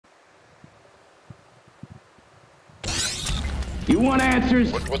You want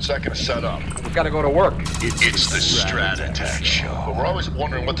answers? What's that going to set up? We've got to go to work. It's the Strat Attack Show. But we're always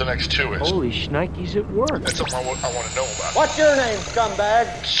wondering what the next two is. Holy shnikes, it worked. That's something I want to know about. What's your name, scumbag?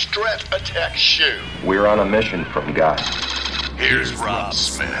 Strat Attack Show. We're on a mission from God. Here's Rob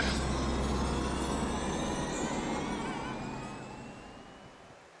Smith.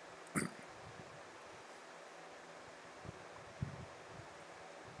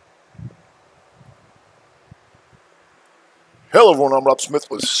 Hello everyone, I'm Rob Smith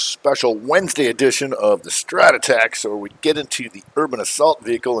with a special Wednesday edition of the Strat Attack, so we get into the urban assault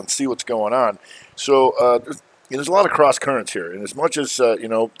vehicle and see what's going on. So there's a lot of cross currents here, and as much as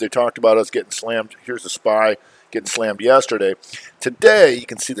they talked about us getting slammed, here's the SPY getting slammed yesterday, today you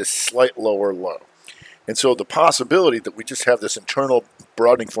can see this slight lower low. And so the possibility that we just have this internal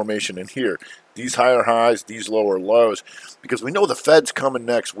broadening formation in here, these higher highs, these lower lows, because we know the Fed's coming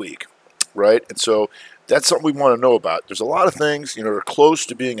next week, right? And so that's something we want to know about. There's a lot of things, that are close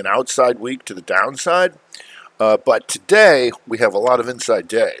to being an outside week to the downside. But today, we have a lot of inside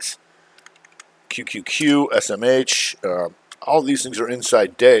days. QQQ, SMH, all these things are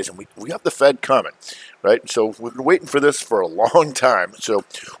inside days. And we have the Fed coming, right? So we've been waiting for this for a long time. So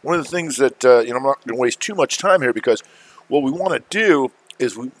one of the things that, I'm not going to waste too much time here, because what we want to do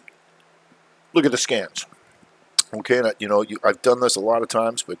is we look at the scans. Okay, and I've done this a lot of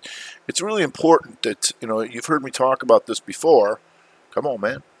times, but it's really important that, you've heard me talk about this before. Come on,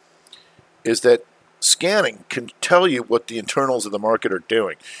 man. Is that scanning can tell you what the internals of the market are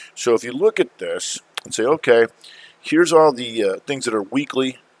doing. So if you look at this and say, okay, here's all the things that are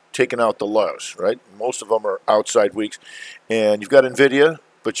weekly taking out the lows, right? Most of them are outside weeks. And you've got NVIDIA,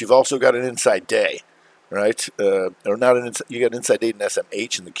 but you've also got an inside day. Right, or not you got inside day in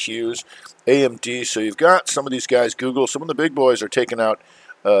SMH and the Qs, AMD. So you've got some of these guys. Google, some of the big boys are taking out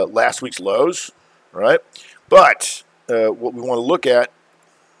last week's lows, right? But what we want to look at,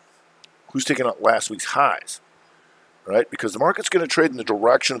 who's taking out last week's highs, right? Because the market's going to trade in the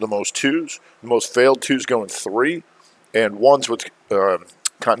direction of the most twos, the most failed twos going 3, and ones with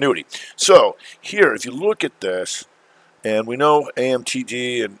continuity. So here, if you look at this. And we know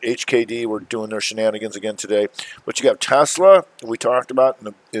AMTD and HKD were doing their shenanigans again today. But you got Tesla, we talked about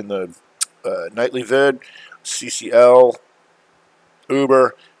in the nightly vid, CCL,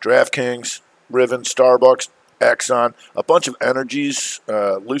 Uber, DraftKings, Riven, Starbucks, Exxon, a bunch of energies,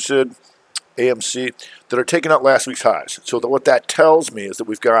 Lucid, AMC, that are taking out last week's highs. So what that tells me is that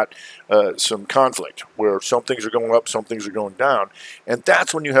we've got some conflict where some things are going up, some things are going down. And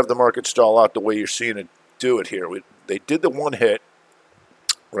that's when you have the market stall out the way you're seeing it do it here. They did the one hit,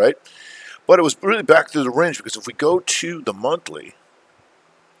 right? But it was really back to the range, because if we go to the monthly,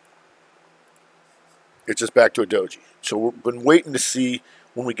 it's just back to a doji. So we've been waiting to see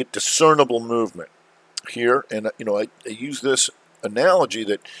when we get discernible movement here. And, I use this analogy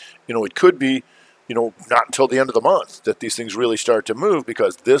that, it could be, not until the end of the month that these things really start to move,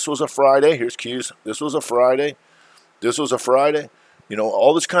 because this was a Friday. Here's Qs. This was a Friday. This was a Friday.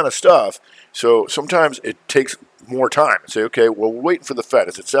 All this kind of stuff. So sometimes it takes more time. Say, okay, well, we're waiting for the Fed.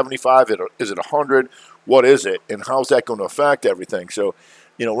 Is it 75? Is it 100? What is it? And how's that going to affect everything? So,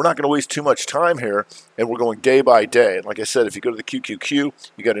 we're not going to waste too much time here, and we're going day by day. And like I said, if you go to the QQQ,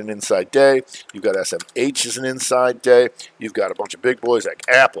 you got an inside day. You've got SMH as an inside day. You've got a bunch of big boys like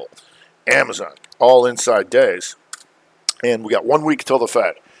Apple, Amazon, all inside days. And we got 1 week till the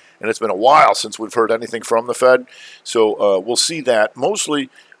Fed. And it's been a while since we've heard anything from the Fed. So we'll see that. Mostly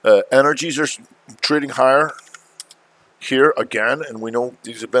energies are trading higher here again. And we know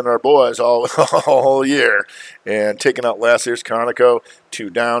these have been our boys all year. And taking out last year's Conoco, 2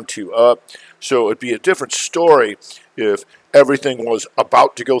 down, 2 up. So it'd be a different story if everything was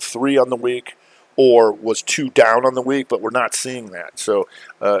about to go 3 on the week or was 2 down on the week, but we're not seeing that. So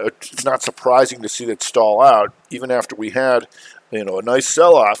it's not surprising to see that stall out, even after we had a nice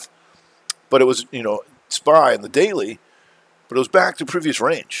sell-off, but it was, SPY in the daily, but it was back to previous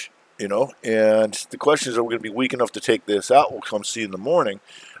range, and the question is, are we going to be weak enough to take this out? We'll come see in the morning,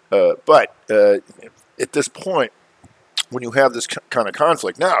 but at this point, when you have this kind of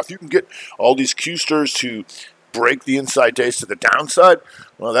conflict, now, if you can get all these Qsters to break the inside days to the downside,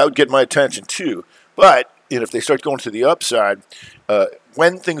 well, that would get my attention too, but if they start going to the upside,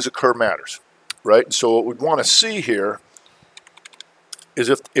 when things occur matters, right? And so what we'd want to see here is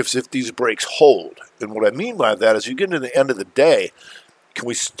if these breaks hold. And what I mean by that is you get into the end of the day,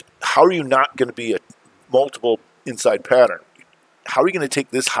 how are you not going to be a multiple inside pattern? How are you going to take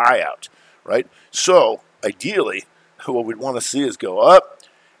this high out, right? So ideally, what we'd want to see is go up,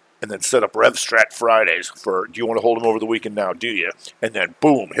 and then set up Rev Strat Fridays for, do you want to hold them over the weekend now, do you? And then,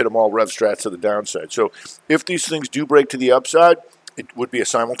 boom, hit them all Rev Strats to the downside. So if these things do break to the upside, it would be a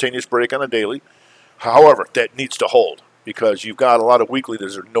simultaneous break on a daily. However, that needs to hold because you've got a lot of weekly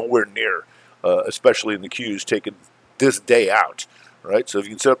that are nowhere near, especially in the Qs, taking this day out. Right, so if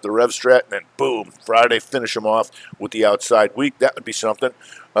you can set up the Rev Strat and then boom, Friday finish them off with the outside week, that would be something.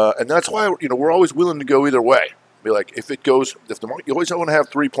 And that's why we're always willing to go either way. Be like, if it goes, if the market, you always want to have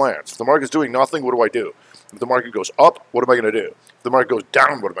 3 plans. If the market's doing nothing, what do I do? If the market goes up, what am I going to do? If the market goes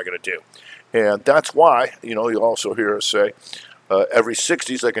down, what am I going to do? And that's why you'll also hear us say every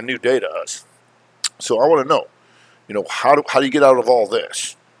 60 is like a new day to us. So I want to know, how do you get out of all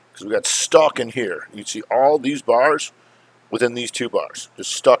this? Because we got stuck in here. You see all these bars within these 2 bars,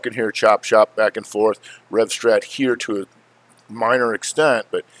 just stuck in here, chop, back and forth, Rev Strat here to a minor extent,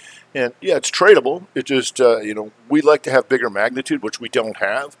 and yeah, it's tradable. It just, we like to have bigger magnitude, which we don't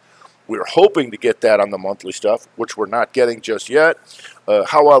have. We're hoping to get that on the monthly stuff, which we're not getting just yet.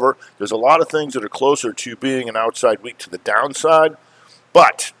 However, there's a lot of things that are closer to being an outside week to the downside,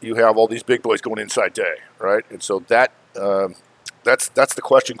 but you have all these big boys going inside day, right? And so that's the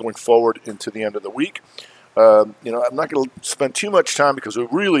question going forward into the end of the week. I'm not going to spend too much time because we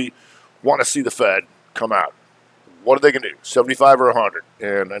really want to see the Fed come out. What are they going to do, 75 or 100?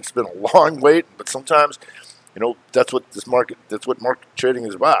 And it's been a long wait, but sometimes, that's what market trading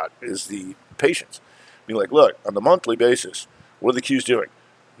is about, is the patience. Being like, look, on the monthly basis, what are the Qs doing?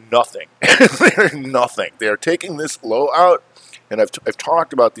 Nothing. They're nothing. They are taking this low out, and I've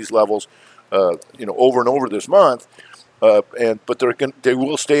talked about these levels, over and over this month. But they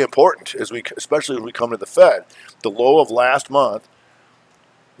will stay important especially as we come to the Fed. The low of last month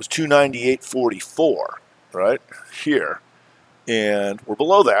was 298.44, right here, and we're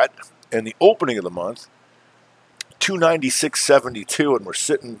below that. And the opening of the month, 296.72, and we're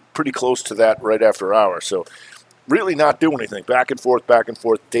sitting pretty close to that right after hours. So really not doing anything, back and forth,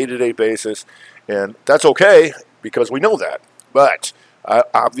 day-to-day basis, and that's okay because we know that. But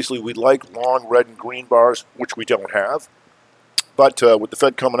obviously, we like long red and green bars, which we don't have. But with the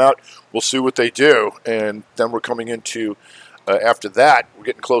Fed coming out, we'll see what they do. And then we're coming into, after that, we're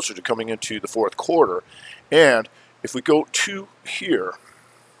getting closer to coming into the 4th quarter. And if we go to here,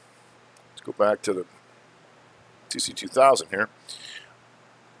 let's go back to the TC2000 here.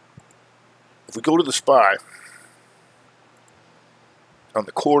 If we go to the SPY on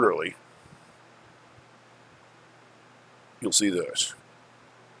the quarterly, you'll see this.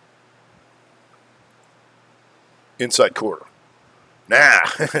 Inside quarter. Now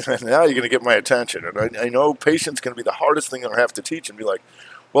you're going to get my attention. And I know patience is going to be the hardest thing I'll have to teach and be like,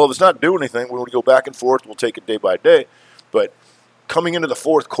 well, if it's not doing anything, we're going to go back and forth. We'll take it day by day. But coming into the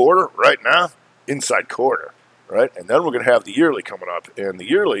 4th quarter right now, inside quarter, right? And then we're going to have the yearly coming up. And the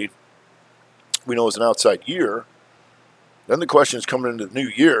yearly, we know, is an outside year. Then the question is, coming into the new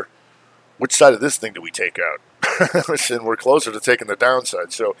year, which side of this thing do we take out? And we're closer to taking the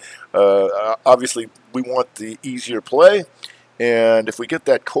downside. So obviously we want the easier play. And if we get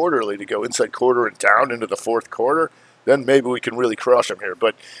that quarterly to go inside quarter and down into the 4th quarter, then maybe we can really crush them here.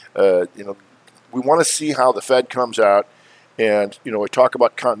 But, we want to see how the Fed comes out. And, we talk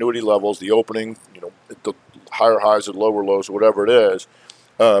about continuity levels, the opening, the higher highs and lower lows, whatever it is.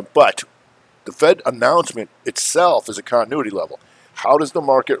 But the Fed announcement itself is a continuity level. How does the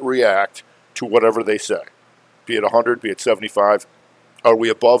market react to whatever they say? Be it 100, be it 75. Are we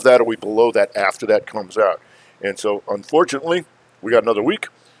above that? Or are we below that after that comes out? And so, unfortunately, we got another week.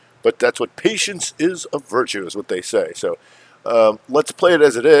 But that's what patience is a virtue, is what they say. So let's play it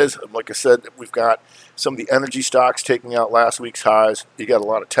as it is. Like I said, we've got some of the energy stocks taking out last week's highs. You got a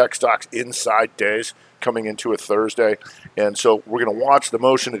lot of tech stocks inside days coming into a Thursday. And so we're going to watch the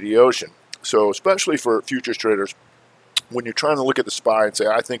motion of the ocean. So especially for futures traders, when you're trying to look at the SPY and say,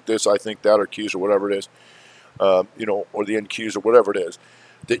 I think this, I think that, or Qs or whatever it is, or the NQs or whatever it is,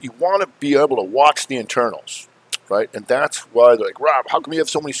 that you want to be able to watch the internals, right? And that's why they're like, Rob, how come you have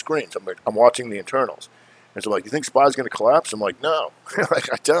so many screens? I'm like, I'm watching the internals. And so like, you think SPY is going to collapse? I'm like, no,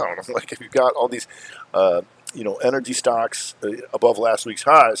 like I don't. I'm like, if you've got all these, energy stocks above last week's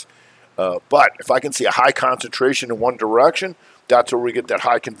highs, but if I can see a high concentration in one direction, that's where we get that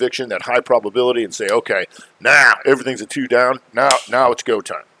high conviction, that high probability, and say, okay, now everything's a 2 down. Now it's go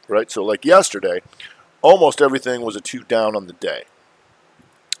time, right? So like yesterday, almost everything was a 2 down on the day,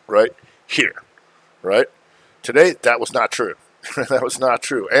 right? Here, right? Today, that was not true. That was not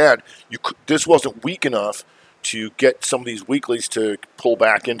true. And this wasn't weak enough to get some of these weeklies to pull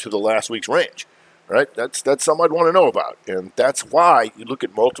back into the last week's range, right? That's something I'd want to know about. And that's why you look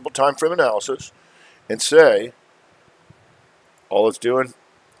at multiple time frame analysis and say, all it's doing,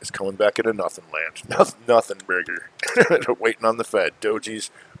 is coming back into nothing land. Nothing bigger. Waiting on the Fed.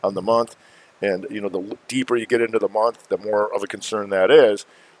 Doji's on the month. And, you know, the deeper you get into the month, the more of a concern that is.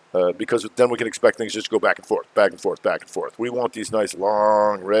 Because then we can expect things just to go back and forth, back and forth, back and forth. We want these nice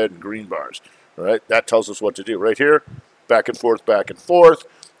long red and green bars. All right? That tells us what to do. Right here, back and forth, back and forth.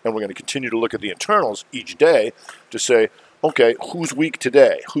 And we're going to continue to look at the internals each day to say, okay, who's weak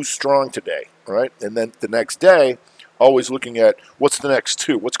today? Who's strong today? All right? And then the next day, always looking at what's the next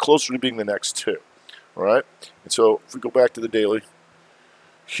two? What's closer to being the next two? All right? And so if we go back to the daily,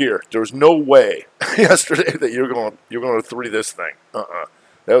 here, there was no way yesterday that you're going to three this thing.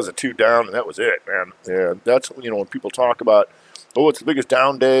 That was a 2 down, and that was it, man. And that's, you know, when people talk about, oh, it's the biggest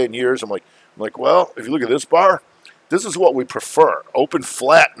down day in years, I'm like, well, if you look at this bar, this is what we prefer. Open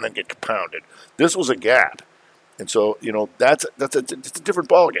flat and then get compounded. This was a gap. And so, you know, it's a different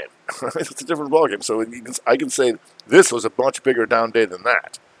ballgame. It's a different ballgame. So I can say this was a much bigger down day than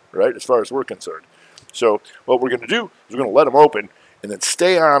that, right, as far as we're concerned. So what we're going to do is we're going to let them open and then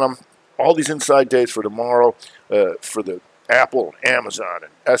stay on them all these inside days for tomorrow for the Apple, Amazon,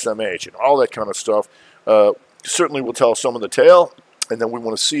 and SMH, and all that kind of stuff. Certainly we'll tell some of the tail, and then we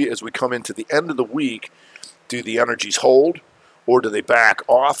want to see as we come into the end of the week, do the energies hold, or do they back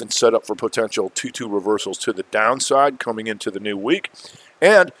off and set up for potential 2-2 reversals to the downside coming into the new week?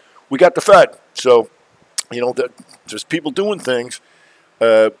 And we got the Fed. So, you know, there's people doing things.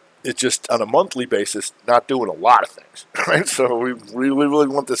 It's just on a monthly basis, not doing a lot of things. Right? So we really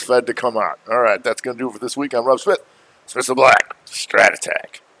want this Fed to come out. All right, that's going to do it for this week. I'm Rob Smith. Smith the Black, Strat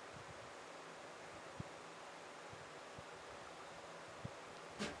Attack.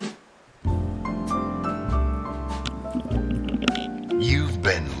 You've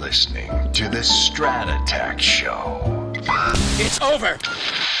been listening to the Strat Attack Show. It's over.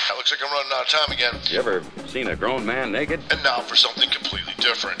 That looks like I'm running out of time again. You ever seen a grown man naked? And now for something completely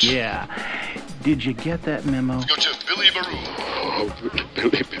different. Yeah. Did you get that memo? Go to Billy Baroo.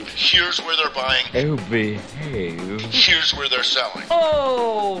 Billy. Here's where they're buying. Oh, behave. Here's where they're selling.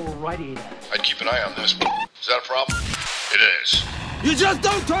 Oh, righty. I'd keep an eye on this. Is that a problem? It is. You just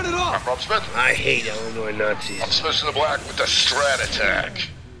don't turn it off. I'm Rob Smith. I hate Illinois Nazis. I'm Smith in the Black with the Strat Attack.